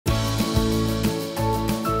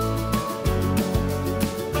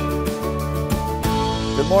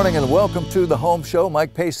Good morning and welcome to the Home Show.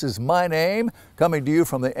 Mike Pace is my name, coming to you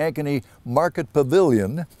from the Ankeny Market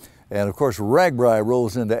Pavilion. And of course, RAGBRAI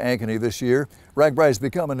rolls into Ankeny this year. RAGBRAI has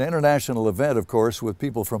become an international event, of course, with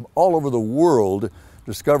people from all over the world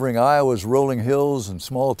discovering Iowa's rolling hills and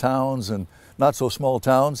small towns and not so small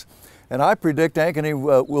towns. And I predict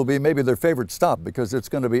Ankeny will be maybe their favorite stop because it's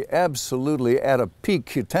going to be absolutely at a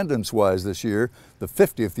peak attendance-wise this year, the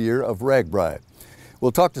 50th year of RAGBRAI.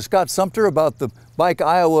 We'll talk to Scott Sumter about the Bike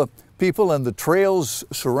Iowa people and the trails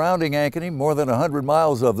surrounding Ankeny, more than 100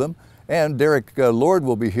 miles of them. And Derek Lord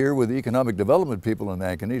will be here with the economic development people in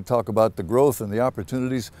Ankeny to talk about the growth and the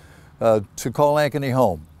opportunities to call Ankeny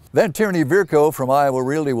home. Then Tierney Virco from Iowa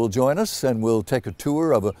Realty will join us and we'll take a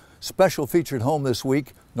tour of a special featured home this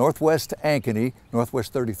week, Northwest Ankeny,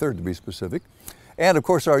 Northwest 33rd to be specific. And of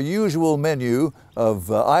course, our usual menu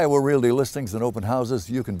of Iowa Realty listings and open houses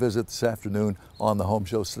you can visit this afternoon on the Home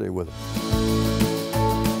Show. Stay with us.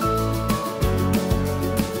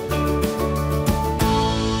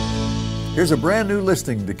 Here's a brand new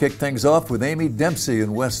listing to kick things off with Amy Dempsey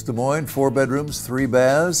in West Des Moines. 4 bedrooms, 3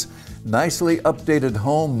 baths, nicely updated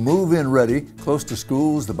home, move-in ready, close to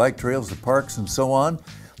schools, the bike trails, the parks, and so on.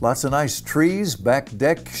 Lots of nice trees, back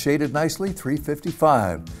deck shaded nicely,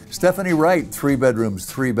 $355. Stephanie Wright, 3 bedrooms,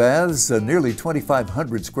 3 baths, nearly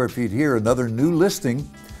 2,500 square feet here, another new listing.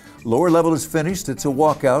 Lower level is finished, it's a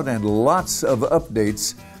walkout, and lots of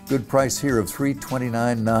updates. Good price here of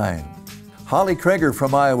 $329,900. Holly Krager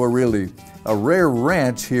from Iowa Realty, a rare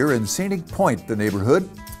ranch here in Scenic Point, the neighborhood.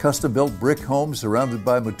 Custom-built brick home surrounded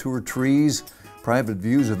by mature trees, private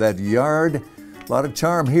views of that yard. A lot of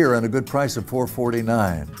charm here and a good price of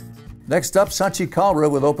 $449,000. Next up, Sachi Kalra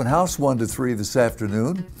with open house 1 to 3 this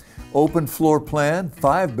afternoon. Open floor plan,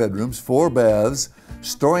 5 bedrooms, 4 baths,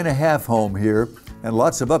 story-and-a-half home here, and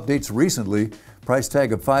lots of updates recently. Price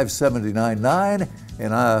tag of $579,900,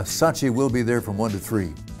 and Sachi will be there from 1 to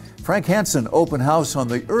 3. Frank Hansen, open house on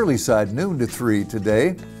the early side, noon to 3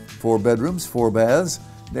 today. 4 bedrooms, 4 baths.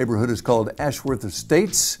 Neighborhood is called Ashworth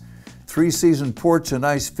Estates. 3-season porch, a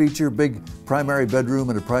nice feature, big primary bedroom,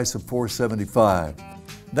 and a price of $475,000.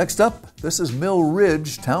 Next up, this is Mill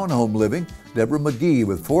Ridge Townhome Living. Deborah McGee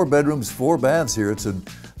with 4 bedrooms, 4 baths here. It's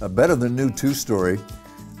a better than new 2-story.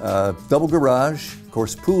 Double garage, of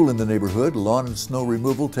course, pool in the neighborhood, lawn and snow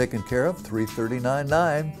removal taken care of,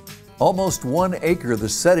 $339,900. Almost 1 acre, the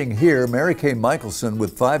setting here. Mary Kay Michelson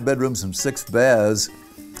with 5 bedrooms and 6 baths.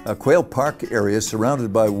 A Quail Park area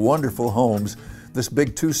surrounded by wonderful homes. This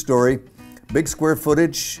big 2-story, big square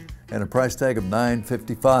footage, and a price tag of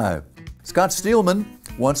 $955,000. Scott Steelman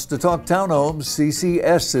wants to talk townhomes.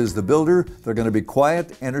 CCS is the builder. They're going to be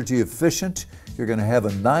quiet, energy efficient. You're going to have a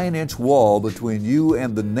 9-inch wall between you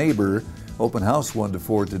and the neighbor. Open house 1 to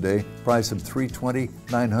 4 today. Price of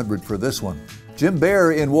 $320,900 for this one. Jim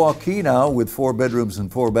Bear in Waukee now with 4 bedrooms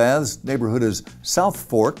and 4 baths. Neighborhood is South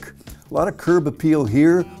Fork. A lot of curb appeal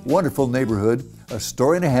here. Wonderful neighborhood. A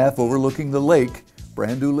story-and-a-half overlooking the lake.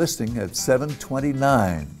 Brand new listing at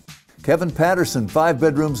 $729,000. Kevin Patterson, 5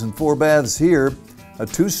 bedrooms and 4 baths here. A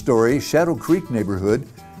 2-story Shadow Creek neighborhood,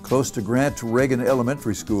 close to Grant Reagan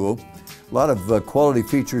Elementary School. A lot of quality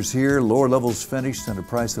features here. Lower levels finished and a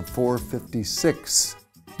price of $456,000.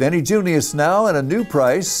 Denny Junius now at a new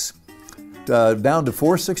price, down to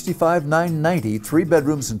 $465,990. 3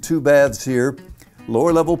 bedrooms and 2 baths here.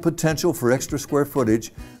 Lower level potential for extra square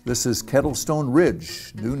footage. This is Kettlestone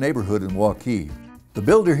Ridge, new neighborhood in Waukee. The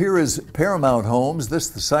builder here is Paramount Homes. This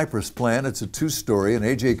is the Cypress plan. It's a 2-story, and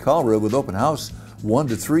A.J. Kalra with open house 1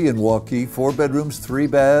 to 3 in Waukee. 4 bedrooms, 3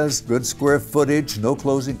 baths, good square footage, no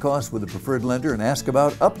closing costs with a preferred lender, and ask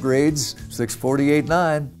about upgrades,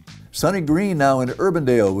 $648,900. Sunny Green now in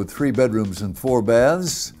Urbandale with 3 bedrooms and 4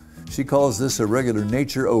 baths. She calls this a regular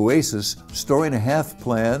nature oasis, story-and-a-half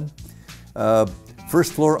plan.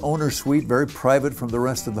 First floor owner suite, very private from the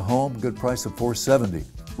rest of the home, good price of $470,000.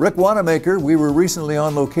 Rick Wanamaker, we were recently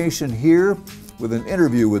on location here with an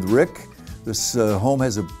interview with Rick. This home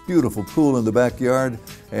has a beautiful pool in the backyard,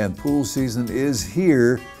 and pool season is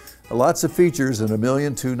here. Lots of features and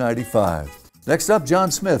 $1,295,000. Next up,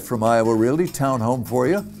 John Smith from Iowa Realty, townhome for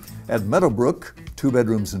you at Meadowbrook, 2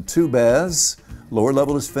 bedrooms and 2 baths. Lower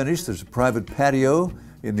level is finished. There's a private patio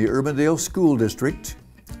in the Urbandale School District.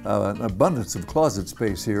 An abundance of closet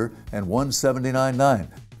space here, and $179,900.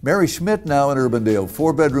 Mary Schmidt now in Urbandale,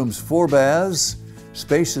 4 bedrooms, 4 baths,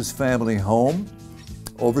 spacious family home,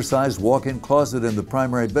 oversized walk-in closet in the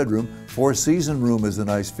primary bedroom, 4-season room is a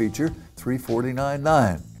nice feature,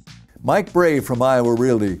 $349,900. Mike Bray from Iowa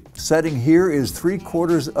Realty. Setting here is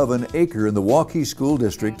 3/4 of an acre in the Waukee School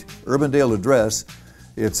District, Urbandale address.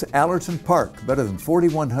 It's Allerton Park, better than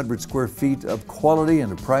 4,100 square feet of quality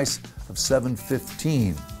and a price of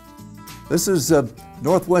 $715,000. This is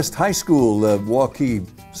Northwest High School, Waukee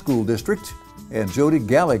School District, and Jody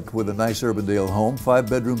Gallick with a nice Urbandale home, 5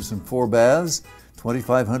 bedrooms and 4 baths,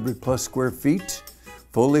 2,500 plus square feet,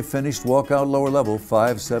 fully finished walkout lower level,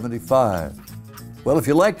 $575,000. Well, if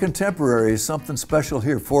you like contemporary, something special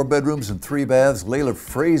here. 4 bedrooms and 3 baths, Layla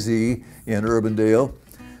Frazee in Urbandale.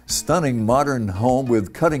 Stunning modern home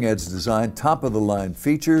with cutting-edge design, top-of-the-line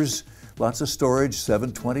features, lots of storage,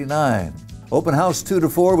 $729,000. Open house 2 to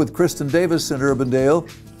 4 with Kristen Davis in Urbandale.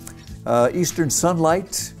 Eastern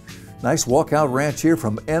Sunlight, nice walkout ranch here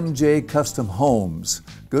from MJ Custom Homes.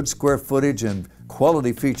 Good square footage and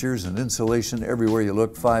quality features and insulation everywhere you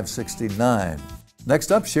look, $569,000.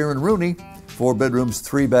 Next up, Sharon Rooney, 4 bedrooms,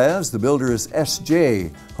 3 baths. The builder is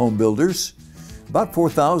SJ Home Builders. About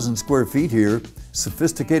 4,000 square feet here.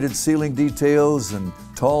 Sophisticated ceiling details and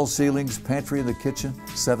tall ceilings, pantry in the kitchen,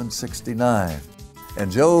 $769,000.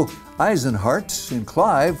 And Joe Eisenhart in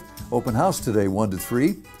Clive, open house today, 1 to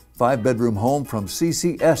 3. 5-bedroom home from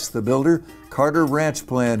CCS, the builder. Carter Ranch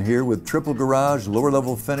plan here with triple garage, lower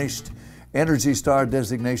level finished, Energy Star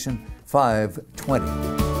designation,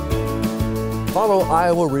 $520,000. Follow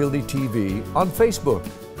Iowa Realty TV on Facebook.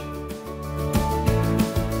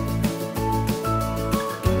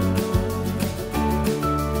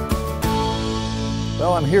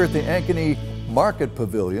 Well, I'm here at the Ankeny Market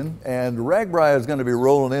Pavilion, and Ragbri is going to be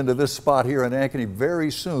rolling into this spot here in Ankeny very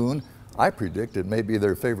soon. I predict it may be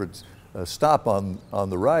their favorite stop on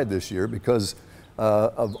the ride this year because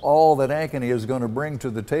of all that Ankeny is going to bring to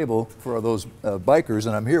the table for those bikers.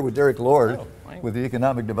 And I'm here with Derek Lord with the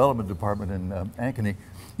Economic Development Department in Ankeny.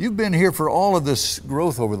 You've been here for all of this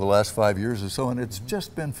growth over the last 5 years or so, and it's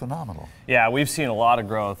just been phenomenal. Yeah, we've seen a lot of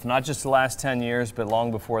growth, not just the last 10 years, but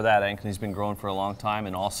long before that. Ankeny's been growing for a long time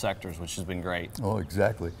in all sectors, which has been great. Oh,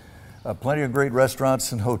 exactly. Plenty of great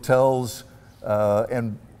restaurants and hotels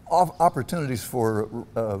and opportunities for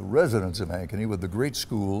residents of Ankeny with the great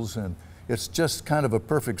schools, and it's just kind of a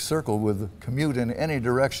perfect circle with commute in any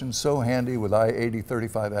direction, so handy with I-80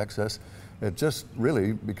 35 access. It just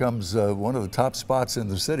really becomes one of the top spots in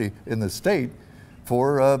the city, in the state,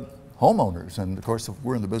 for homeowners. And of course,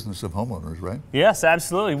 we're in the business of homeowners, right? Yes,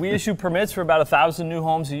 absolutely. We issue permits for about 1,000 new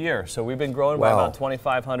homes a year. So we've been growing by about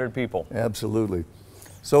 2,500 people. Absolutely.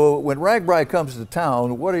 So when Ragbri comes to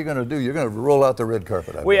town, what are you going to do? You're going to roll out the red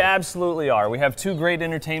carpet. We absolutely are. We have 2 great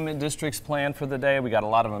entertainment districts planned for the day. We got a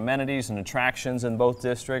lot of amenities and attractions in both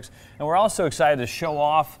districts. And we're also excited to show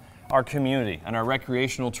off our community and our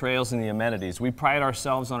recreational trails and the amenities. We pride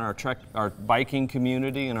ourselves on our biking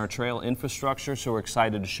community and our trail infrastructure, so we're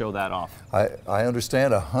excited to show that off. I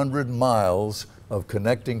understand 100 miles of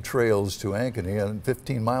connecting trails to Ankeny and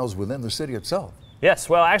 15 miles within the city itself. Yes,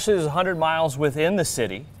 well actually there's 100 miles within the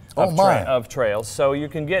city of trails, so you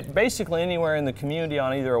can get basically anywhere in the community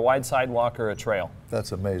on either a wide sidewalk or a trail.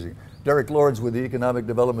 That's amazing. Derek Lord's with the Economic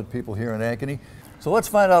Development people here in Ankeny. So let's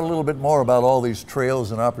find out a little bit more about all these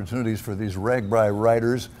trails and opportunities for these Ragbri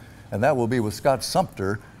riders, and that will be with Scott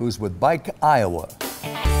Sumter, who's with Bike Iowa.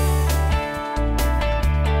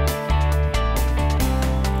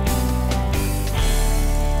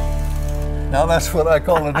 Now that's what I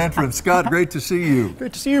call an entrance. Scott, great to see you.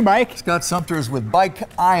 Great to see you, Mike. Scott Sumter is with Bike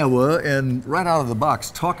Iowa, and right out of the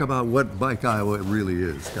box, talk about what Bike Iowa really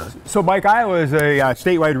is, Scott. So Bike Iowa is a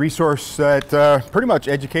statewide resource that pretty much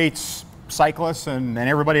educates cyclists and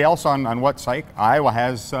everybody else on what Iowa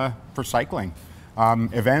has for cycling.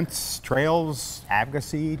 Events, trails,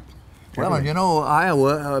 advocacy. Well, and you know,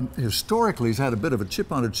 Iowa historically has had a bit of a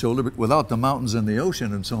chip on its shoulder without the mountains and the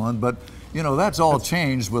ocean and so on, but you know, that's all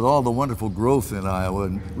changed with all the wonderful growth in Iowa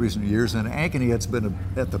in recent years, and Ankeny has been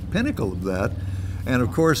at the pinnacle of that. And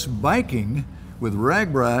of course, biking with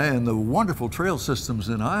Ragbri and the wonderful trail systems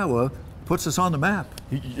in Iowa puts us on the map.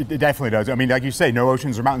 It definitely does. I mean, like you say, no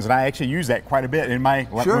oceans or mountains, and I actually use that quite a bit in my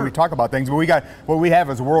when we talk about things. But what we have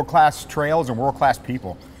is world-class trails and world-class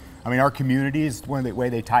people. I mean, our community is one of the way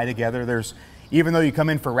they tie together. Even though you come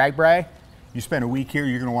in for Ragbri, you spend a week here,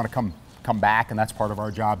 you're going to want to come back, and that's part of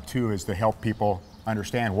our job too, is to help people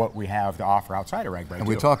understand what we have to offer outside of Ragbri. And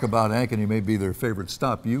we talk about Ankeny may be their favorite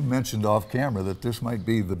stop. You mentioned off camera that this might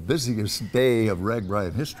be the busiest day of Ragbri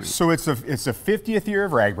in history. So it's the 50th year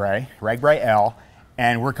of Ragbri L,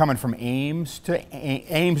 and we're coming from Ames to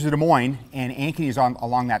Des Moines, and Ankeny is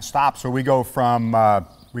along that stop. So we go from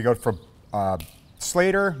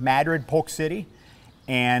Slater, Madrid, Polk City,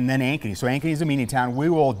 and then Ankeny. So Ankeny is a meeting town. We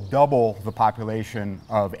will double the population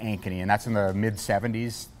of Ankeny, and that's in the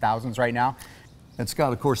mid-70s thousands right now. And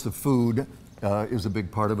Scott, of course, the food is a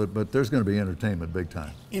big part of it, but there's going to be entertainment big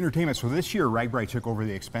time. Entertainment. So this year, RagBrite took over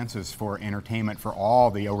the expenses for entertainment for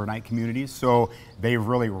all the overnight communities. So they've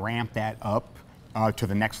really ramped that up to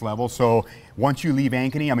the next level. So once you leave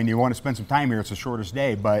Ankeny, I mean, you want to spend some time here. It's the shortest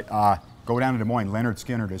day, but go down to Des Moines. Leonard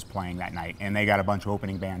Skinner is playing that night, and they got a bunch of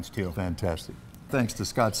opening bands too. Fantastic. Thanks to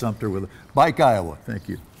Scott Sumter with Bike Iowa. Thank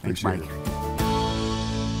you. Thanks, Appreciate Mike. it.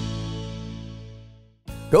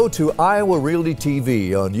 Go to Iowa Realty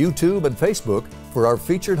TV on YouTube and Facebook for our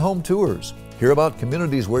featured home tours. Hear about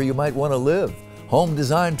communities where you might want to live, home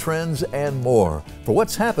design trends, and more. For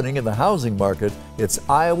what's happening in the housing market, it's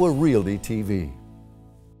Iowa Realty TV.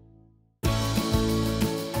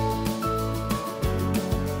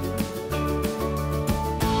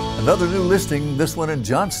 Another new listing, this one in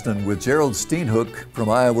Johnston with Gerald Steenhook from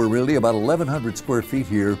Iowa Realty, about 1,100 square feet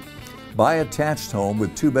here. Buy attached home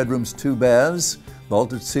with 2 bedrooms, 2 baths,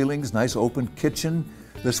 vaulted ceilings, nice open kitchen.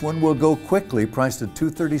 This one will go quickly, priced at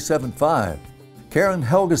 $237,500. Karen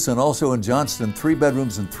Helgeson, also in Johnston, 3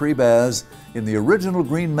 bedrooms and 3 baths in the original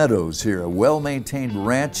Green Meadows here, a well-maintained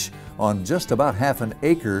ranch on just about half an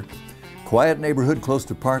acre. Quiet neighborhood close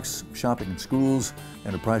to parks, shopping, and schools,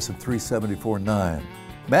 and a price of $374,900.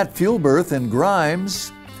 Matt Fuelberth in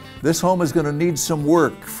Grimes. This home is going to need some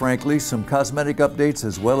work, frankly, some cosmetic updates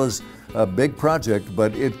as well as a big project,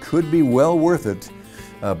 but it could be well worth it.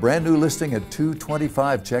 A brand new listing at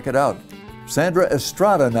 $225,000. Check it out. Sandra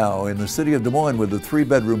Estrada now in the city of Des Moines with a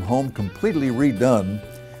 3-bedroom home completely redone.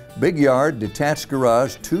 Big yard, detached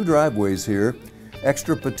garage, 2 driveways here,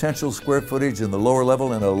 extra potential square footage in the lower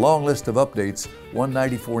level, and a long list of updates,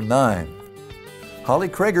 $194,900. Holly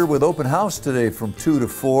Krager with open house today from 2 to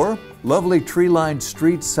 4. Lovely tree-lined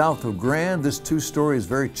street south of Grand. This 2-story is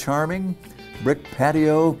very charming. Brick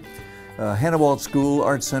patio. Hannawalt School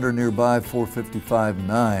Art Center nearby,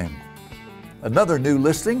 $455,900. Another new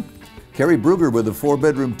listing. Carrie Bruger with a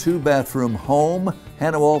 4-bedroom, 2-bathroom home.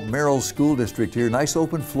 Hannawalt Merrill School District here. Nice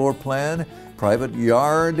open floor plan. Private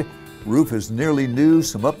yard. Roof is nearly new.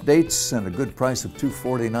 Some updates and a good price of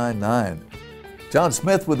 $249,900. John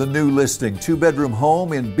Smith with a new listing, 2-bedroom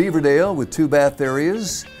home in Beaverdale with 2 bath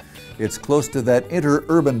areas. It's close to that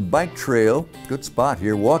interurban bike trail. Good spot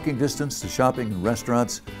here. Walking distance to shopping and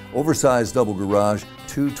restaurants. Oversized double garage,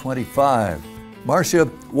 $225,000.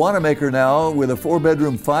 Marcia Wanamaker now with a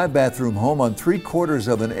 4-bedroom, 5-bathroom home on 3/4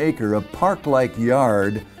 of an acre, a park-like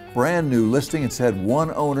yard. Brand new listing. It's had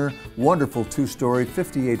 1 owner. Wonderful 2-story,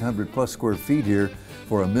 5,800 plus square feet here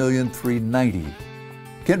for $1,390,000.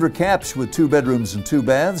 Kendra Capsch with 2 bedrooms and 2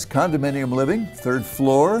 baths, condominium living, 3rd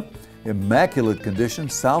floor, immaculate condition,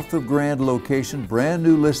 south of Grand location, brand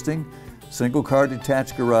new listing, single car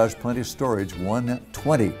detached garage, plenty of storage,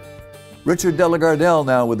 $120,000. Richard Delagardelle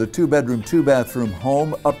now with a 2-bedroom, 2-bathroom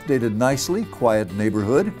home, updated nicely, quiet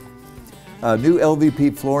neighborhood. New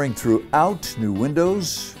LVP flooring throughout, new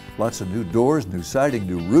windows, lots of new doors, new siding,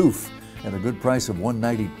 new roof, and a good price of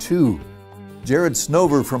 $192,000. Jared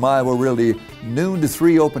Snover from Iowa Realty, noon to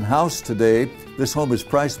 3 open house today. This home is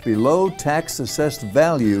priced below tax assessed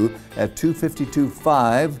value at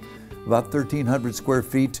 $252,500, about 1,300 square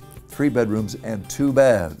feet, 3 bedrooms and 2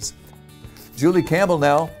 baths. Julie Campbell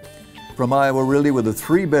now from Iowa Realty with a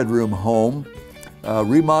 3-bedroom home,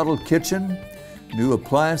 remodeled kitchen, new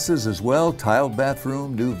appliances as well, tiled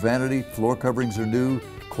bathroom, new vanity, floor coverings are new,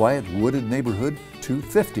 quiet wooded neighborhood,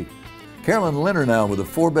 $250,000. Carolyn Linner now with a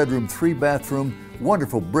 4-bedroom, 3-bathroom,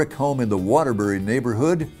 wonderful brick home in the Waterbury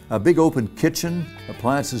neighborhood. A big open kitchen,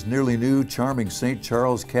 appliances nearly new, charming St.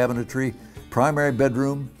 Charles cabinetry. Primary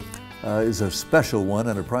bedroom is a special one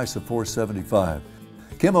at a price of $475,000.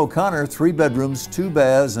 Kim O'Connor, 3 bedrooms, 2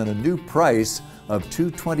 baths, and a new price of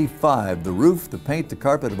 $225,000. The roof, the paint, the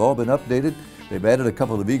carpet have all been updated. They've added a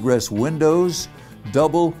couple of egress windows.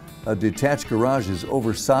 Double detached garage is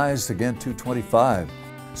oversized, again $225,000.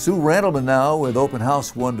 Sue Randleman now with open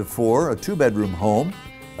house 1 to 4, a 2-bedroom home.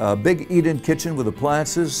 A big eat-in kitchen with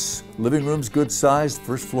appliances, living room's good sized,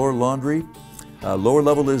 1st floor laundry. Lower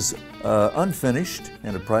level is unfinished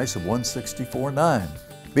and a price of $164,900.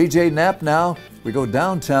 BJ Knapp now, we go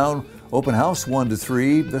downtown, open house 1 to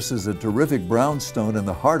 3. This is a terrific brownstone in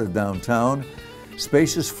the heart of downtown.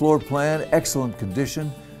 Spacious floor plan, excellent condition,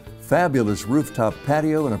 fabulous rooftop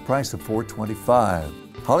patio and a price of $425,000.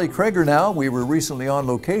 Holly Krager now, we were recently on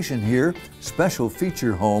location here, special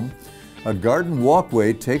feature home. A garden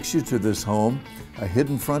walkway takes you to this home, a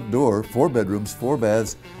hidden front door, 4 bedrooms, 4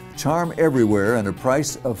 baths, charm everywhere, and a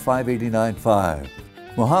price of $589,500.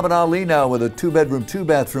 Muhammad Ali now with a 2-bedroom,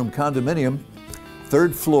 2-bathroom condominium,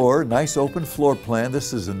 3rd floor, nice open floor plan.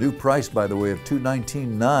 This is a new price, by the way, of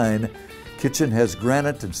 $219,900. Kitchen has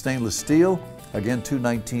granite and stainless steel, again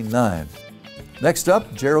 $219,900. Next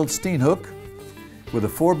up, Gerald Steenhook with a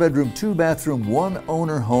 4-bedroom, 2-bathroom,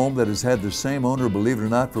 1-owner home that has had the same owner, believe it or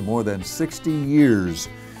not, for more than 60 years.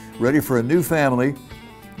 Ready for a new family.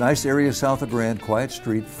 Nice area south of Grand, quiet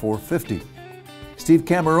street, $450. Steve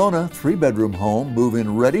Camerona, 3-bedroom home,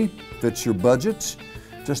 move-in ready, fits your budget.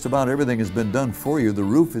 Just about everything has been done for you. The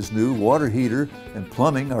roof is new, water heater and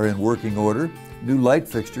plumbing are in working order. New light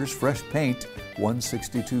fixtures, fresh paint,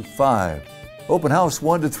 $162,500. Open house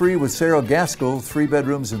 1 to 3 with Sarah Gaskell, 3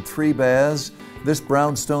 bedrooms and 3 baths. This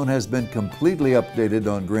brownstone has been completely updated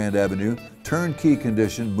on Grand Avenue, turnkey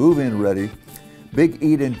condition, move-in ready, big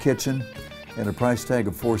eat-in kitchen, and a price tag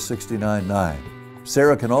of $469,900.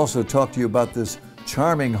 Sarah can also talk to you about this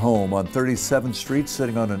charming home on 37th Street,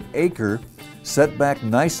 sitting on an acre, set back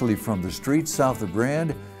nicely from the street south of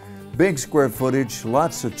Grand. Big square footage,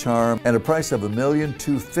 lots of charm, and a price of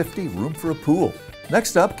 $1,250,000, room for a pool.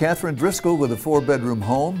 Next up, Catherine Driscoll with a 4-bedroom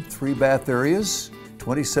home, 3 bath areas,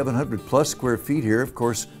 2,700 plus square feet here. Of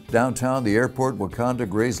course, downtown, the airport, Wakanda,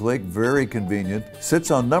 Grays Lake, very convenient. Sits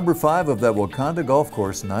on number 5 of that Wakanda golf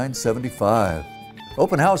course, $975,000.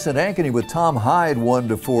 Open house at Ankeny with Tom Hyde, 1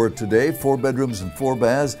 to 4 today, 4 bedrooms and 4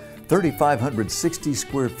 baths, 3,560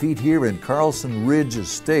 square feet here in Carlson Ridge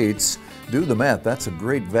Estates. Do the math, that's a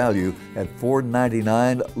great value at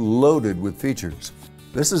 $499,000, loaded with features.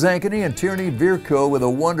 This is Ankeny and Tierney Virco with a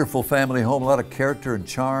wonderful family home, a lot of character and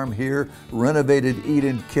charm here, renovated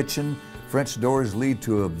eat-in kitchen. French doors lead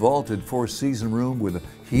to a vaulted 4-season room with a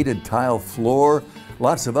heated tile floor.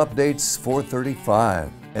 Lots of updates,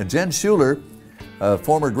 $435,000. And Jen Schuler, a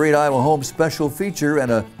former Great Iowa Home special feature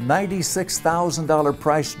and a $96,000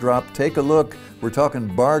 price drop. Take a look. We're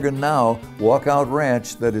talking bargain now. Walkout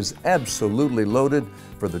ranch that is absolutely loaded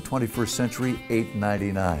for the 21st century,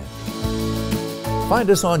 $899,000. Find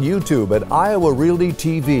us on YouTube at Iowa Realty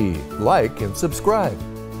TV. Like and subscribe.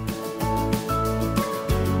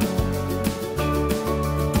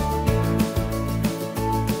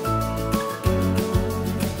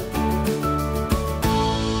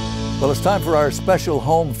 Well, it's time for our special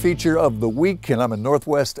home feature of the week, and I'm in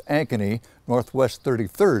Northwest Ankeny, Northwest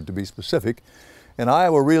 33rd to be specific. And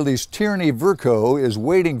Iowa Realty's Tierney Virco is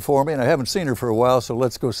waiting for me, and I haven't seen her for a while, so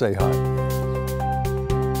let's go say hi.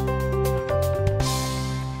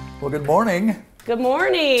 Well, good morning. Good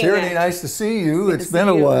morning. Tierney, nice to see you. Good It's been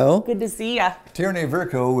a while. Good to see ya. Tierney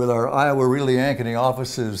Virco with our Iowa Realty Ankeny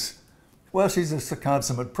offices. Well, she's just a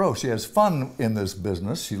consummate pro. She has fun in this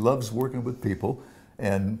business. She loves working with people,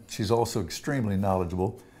 and she's also extremely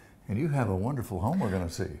knowledgeable. And you have a wonderful home we're going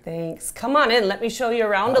to see. Thanks. Come on in. Let me show you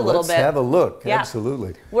around a little bit. Let's have a look. Yeah.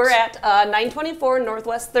 Absolutely. We're at 924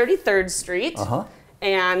 Northwest 33rd Street.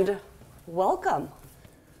 And welcome.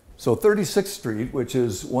 So 36th Street, which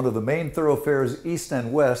is one of the main thoroughfares east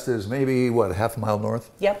and west, is maybe, what, half a mile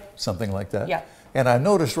north? Yep. Something like that? Yep. And I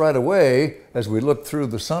noticed right away, as we look through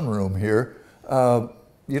the sunroom here,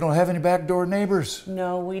 you don't have any backdoor neighbors.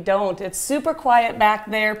 No, we don't. It's super quiet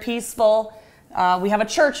back there, peaceful. We have a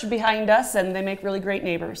church behind us, and they make really great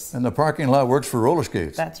neighbors. And the parking lot works for roller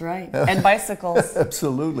skates. That's right. And bicycles.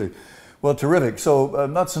 Absolutely. Well, terrific. So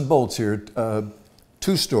nuts and bolts here.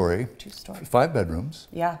 Two-story. 5 bedrooms.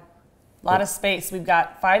 Yeah. A lot of space. We've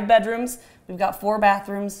got 5 bedrooms. We've got 4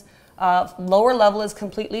 bathrooms. Lower level is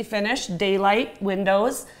completely finished. Daylight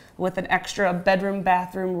windows with an extra bedroom,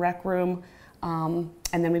 bathroom, rec room. And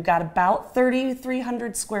then we've got about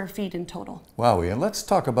 3,300 square feet in total. Wow, and let's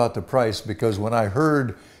talk about the price, because when I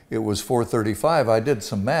heard it was $435,000, I did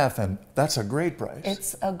some math, and that's a great price.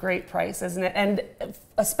 It's a great price, isn't it? And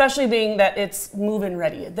especially being that it's move-in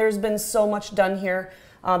ready. There's been so much done here.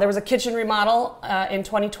 There was a kitchen remodel in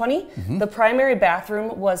 2020. The primary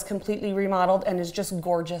bathroom was completely remodeled and is just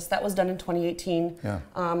gorgeous. That was done in 2018. Yeah.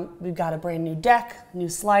 We've got a brand new deck, new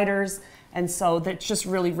sliders, and so it's just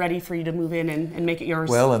really ready for you to move in and make it yours.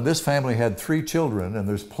 Well, and this family had 3 children, and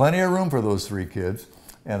there's plenty of room for those 3 kids.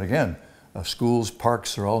 And again, schools,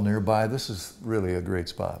 parks are all nearby. This is really a great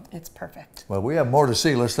spot. It's perfect. Well, we have more to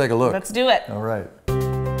see. Let's take a look. Let's do it. All right.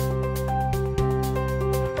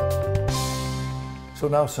 So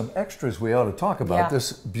now some extras we ought to talk about. Yeah.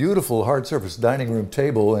 This beautiful hard surface dining room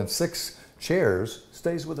table and 6 chairs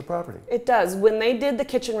stays with the property. It does. When they did the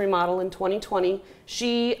kitchen remodel in 2020,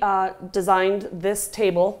 she designed this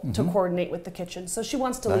table to coordinate with the kitchen. So she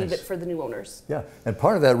wants to leave it for the new owners. Yeah, and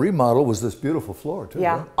part of that remodel was this beautiful floor too.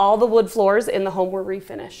 Yeah, right? all the wood floors in the home were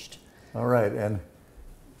refinished. All right, and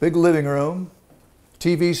big living room.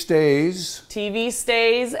 TV stays. TV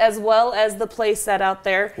stays, as well as the play set out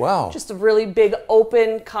there. Wow. Just a really big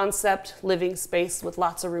open concept living space with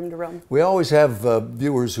lots of room to roam. We always have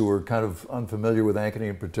viewers who are kind of unfamiliar with Ankeny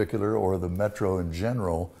in particular, or the metro in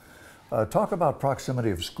general. Talk about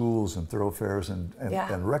proximity of schools and thoroughfares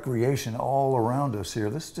and recreation all around us here.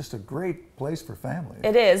 This is just a great place for families.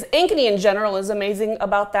 It is. Ankeny in general is amazing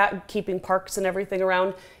about that, keeping parks and everything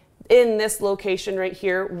around. In this location right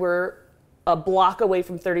here, we're a block away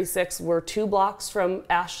from 36. We're 2 blocks from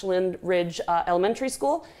Ashland Ridge Elementary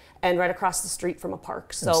School and right across the street from a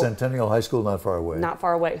park. So and Centennial High School not far away. Not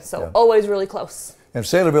far away, so always really close. And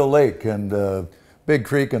Saylorville Lake and Big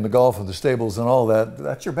Creek and the golf and the stables and all that,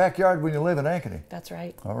 that's your backyard when you live in Ankeny. That's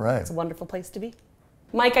right. All right. It's a wonderful place to be.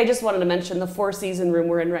 Mike, I just wanted to mention the 4-season room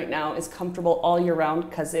we're in right now is comfortable all year round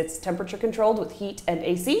because it's temperature controlled with heat and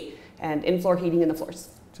AC and in-floor heating in the floors.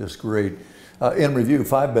 Just great. In review,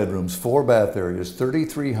 5 bedrooms, 4 bath areas,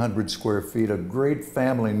 3,300 square feet, a great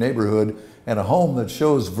family neighborhood, and a home that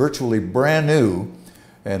shows virtually brand new,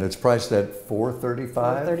 and it's priced at $435.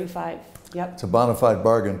 $435. Yep. It's a bona fide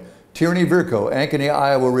bargain. Tierney Virco, Ankeny,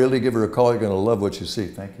 Iowa Realty. Give her a call. You're going to love what you see.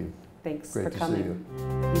 Thank you. Thanks Great for coming. See you.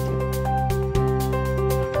 You too.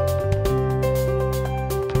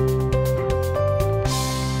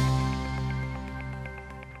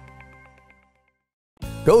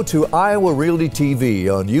 Go to Iowa Realty TV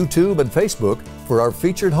on YouTube and Facebook for our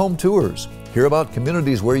featured home tours. Hear about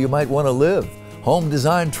communities where you might want to live, home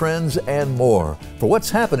design trends, and more. For what's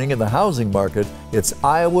happening in the housing market, it's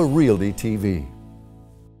Iowa Realty TV.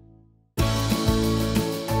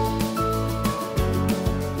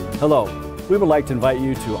 Hello, we would like to invite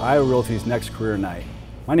you to Iowa Realty's next career night.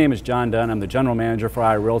 My name is John Dunn. I'm the general manager for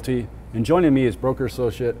Iowa Realty, and joining me is broker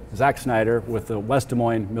associate Zach Snyder with the West Des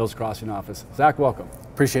Moines Mills Crossing office. Zach, welcome.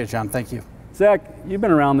 Appreciate it, John. Thank you. Zach, you've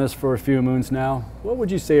been around this for a few moons now. What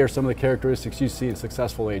would you say are some of the characteristics you see in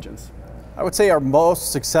successful agents? I would say our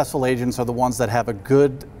most successful agents are the ones that have a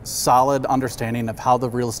good, solid understanding of how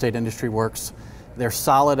the real estate industry works. They're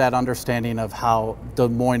solid at understanding of how the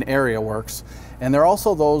Des Moines area works. And they're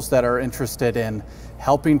also those that are interested in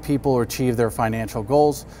helping people achieve their financial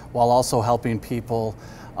goals while also helping people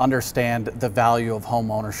understand the value of home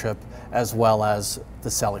ownership as well as the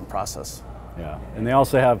selling process. Yeah, and they're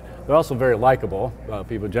also very likable.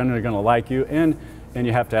 People are generally going to like you, and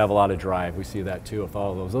you have to have a lot of drive. We see that too with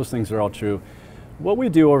all of those. Those things are all true. What we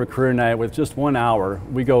do over career night with just 1 hour,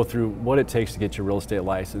 we go through what it takes to get your real estate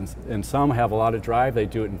license. And some have a lot of drive. They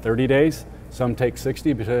do it in 30 days. Some take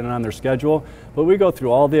 60, depending on their schedule. But we go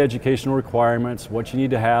through all the educational requirements, what you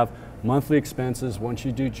need to have, monthly expenses once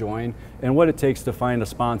you do join, and what it takes to find a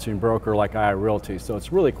sponsoring broker like Iowa Realty. So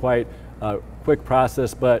it's really quite a quick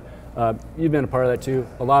process, but you've been a part of that too.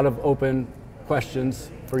 A lot of open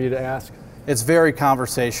questions for you to ask. It's very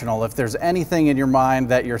conversational. If there's anything in your mind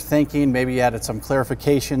that you're thinking, maybe you added some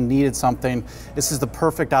clarification, needed something, this is the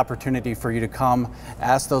perfect opportunity for you to come,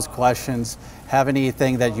 ask those questions, have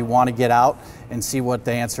anything that you want to get out, and see what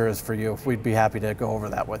the answer is for you. We'd be happy to go over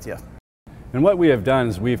that with you. And what we have done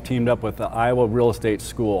is we've teamed up with the Iowa Real Estate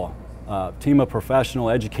School, team of professional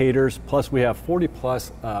educators, plus we have 40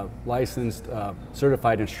 plus licensed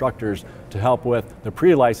certified instructors to help with the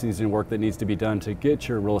pre-licensing work that needs to be done to get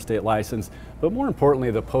your real estate license, but more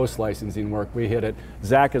importantly the post-licensing work. We hit it.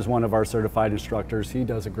 Zach is one of our certified instructors. He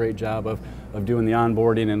does a great job of doing the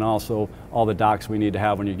onboarding and also all the docs we need to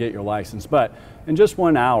have when you get your license. But in just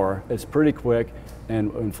 1 hour, it's pretty quick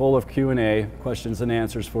and full of Q&A, questions and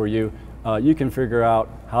answers for you. You can figure out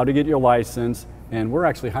how to get your license, and we're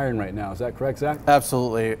actually hiring right now. Is that correct, Zach?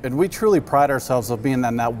 Absolutely, and we truly pride ourselves of being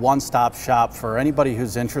in that one-stop shop for anybody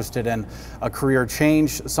who's interested in a career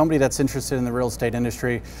change, somebody that's interested in the real estate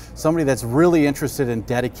industry, somebody that's really interested and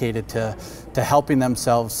dedicated to helping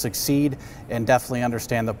themselves succeed and definitely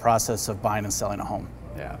understand the process of buying and selling a home.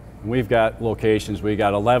 Yeah. We've got locations. We've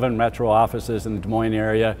got 11 metro offices in the Des Moines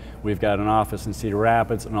area. We've got an office in Cedar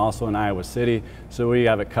Rapids and also in Iowa City, so we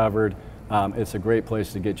have it covered. It's a great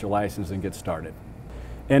place to get your license and get started.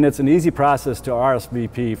 And it's an easy process to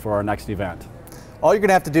RSVP for our next event. All you're going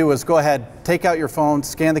to have to do is go ahead, take out your phone,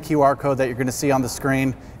 scan the QR code that you're going to see on the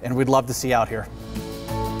screen, and we'd love to see you out here.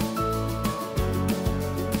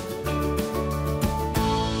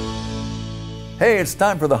 Hey, it's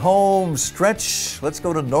time for the home stretch. Let's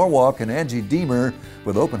go to Norwalk and Angie Deemer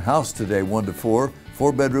with open house today, 1 to 4.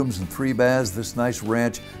 4 bedrooms and 3 baths. This nice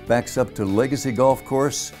ranch backs up to Legacy Golf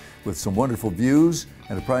Course with some wonderful views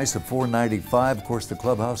and a price of $495. Of course, the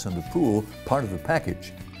clubhouse and the pool, part of the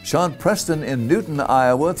package. Sean Preston in Newton,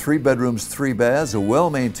 Iowa, 3 bedrooms, 3 baths, a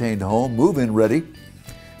well-maintained home, move-in ready.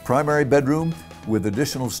 Primary bedroom with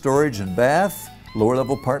additional storage and bath, lower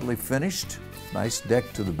level partly finished. Nice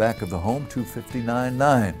deck to the back of the home,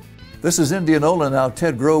 $259,900. This is Indianola now.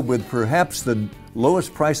 Ted Grove with perhaps the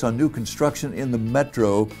lowest price on new construction in the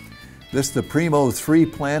metro. This is the Primo 3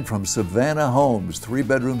 plan from Savannah Homes, 3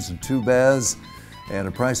 bedrooms and 2 baths, and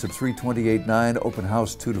a price of $328,900, open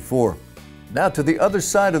house 2 to 4. Now to the other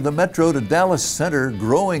side of the metro, to Dallas Center,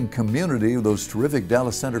 growing community, those terrific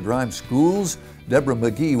Dallas Center Grimes schools. Deborah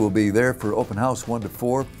McGee will be there for open house 1 to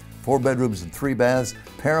 4, 4 bedrooms and 3 baths.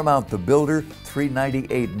 Paramount the Builder,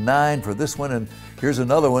 $398,900 for this one, and here's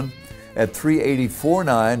another one at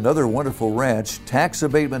 $384,900, another wonderful ranch. Tax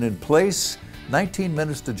abatement in place, 19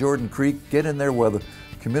 minutes to Jordan Creek. Get in there while the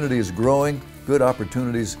community is growing. Good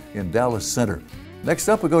opportunities in Dallas Center. Next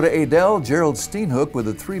up, we go to Adele. Gerald Steenhoek with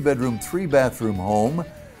a 3-bedroom, 3-bathroom home.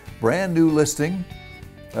 Brand new listing.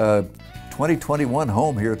 2021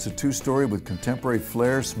 home here. It's a 2-story with contemporary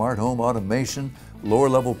flair, smart home automation, lower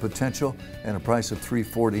level potential, and a price of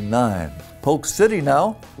 $349,000. Polk City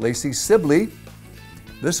now. Lacey Sibley.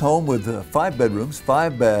 This home with 5 bedrooms,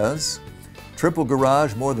 5 baths, triple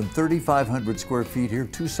garage, more than 3,500 square feet here,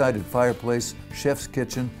 2-sided fireplace, chef's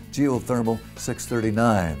kitchen, geothermal,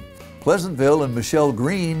 $639,000. Pleasantville and Michelle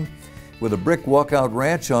Green with a brick walkout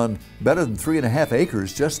ranch on better than 3.5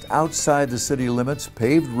 acres just outside the city limits,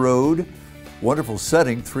 paved road, wonderful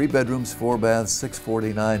setting, 3 bedrooms, 4 baths,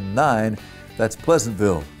 $649,900. That's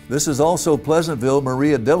Pleasantville. This is also Pleasantville.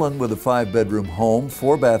 Maria Dillon with a 5-bedroom home,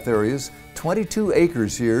 4-bath areas, 22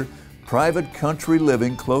 acres here, private country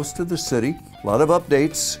living close to the city. A lot of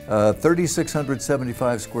updates,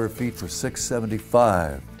 3,675 square feet for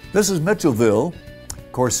 $675,000. This is Mitchellville.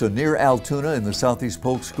 Of course, near Altoona in the Southeast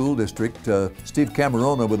Polk School District. Steve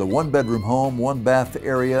Camerona with a 1-bedroom home, 1-bath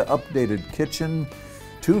area, updated kitchen,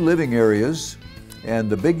 2 living areas, and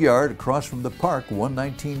the big yard across from the park,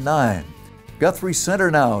 $119,900. Guthrie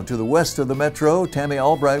Center now to the west of the metro. Tammy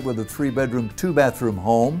Albright with a 3-bedroom, 2-bathroom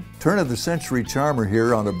home. Turn of the century charmer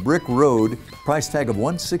here on a brick road. Price tag of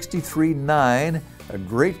 $163,900. A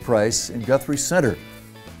great price in Guthrie Center.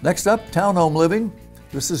 Next up, townhome living.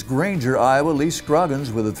 This is Granger, Iowa. Lee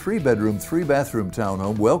Scroggins with a 3-bedroom, 3-bathroom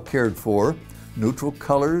townhome, well cared for, neutral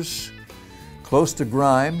colors, close to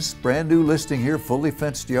Grimes. Brand new listing here, fully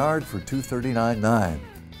fenced yard for $239,900.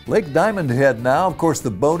 Lake Diamond Head now, of course, the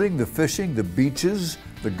boating, the fishing, the beaches,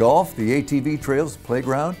 the golf, the ATV trails, the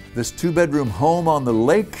playground. This 2-bedroom home on the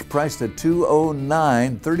lake, priced at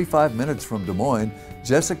 $209,000, 35 minutes from Des Moines.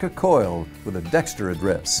 Jessica Coyle with a Dexter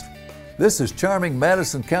address. This is charming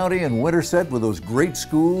Madison County and Winterset with those great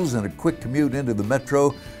schools and a quick commute into the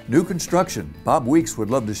metro. New construction. Bob Weeks would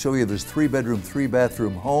love to show you this 3-bedroom,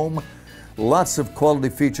 3-bathroom home. Lots of quality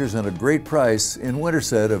features and a great price in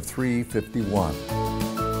Winterset of $351,000.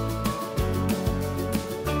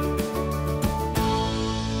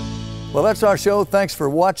 Well, that's our show. Thanks for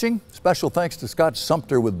watching. Special thanks to Scott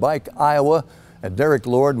Sumter with Bike Iowa and Derek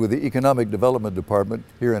Lord with the Economic Development Department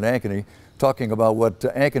here in Ankeny, talking about what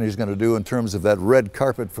Ankeny is going to do in terms of that red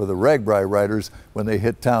carpet for the Ragbri riders when they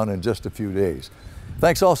hit town in just a few days.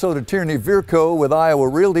 Thanks also to Tierney Virco with Iowa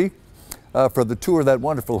Realty for the tour of that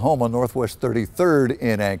wonderful home on Northwest 33rd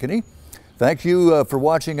in Ankeny. Thank you for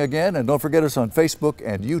watching again, and don't forget us on Facebook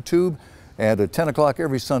and YouTube, and at 10 o'clock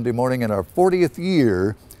every Sunday morning in our 40th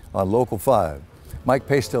year on Local 5. Mike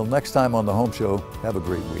Pace, till next time on The Home Show, have a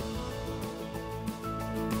great week.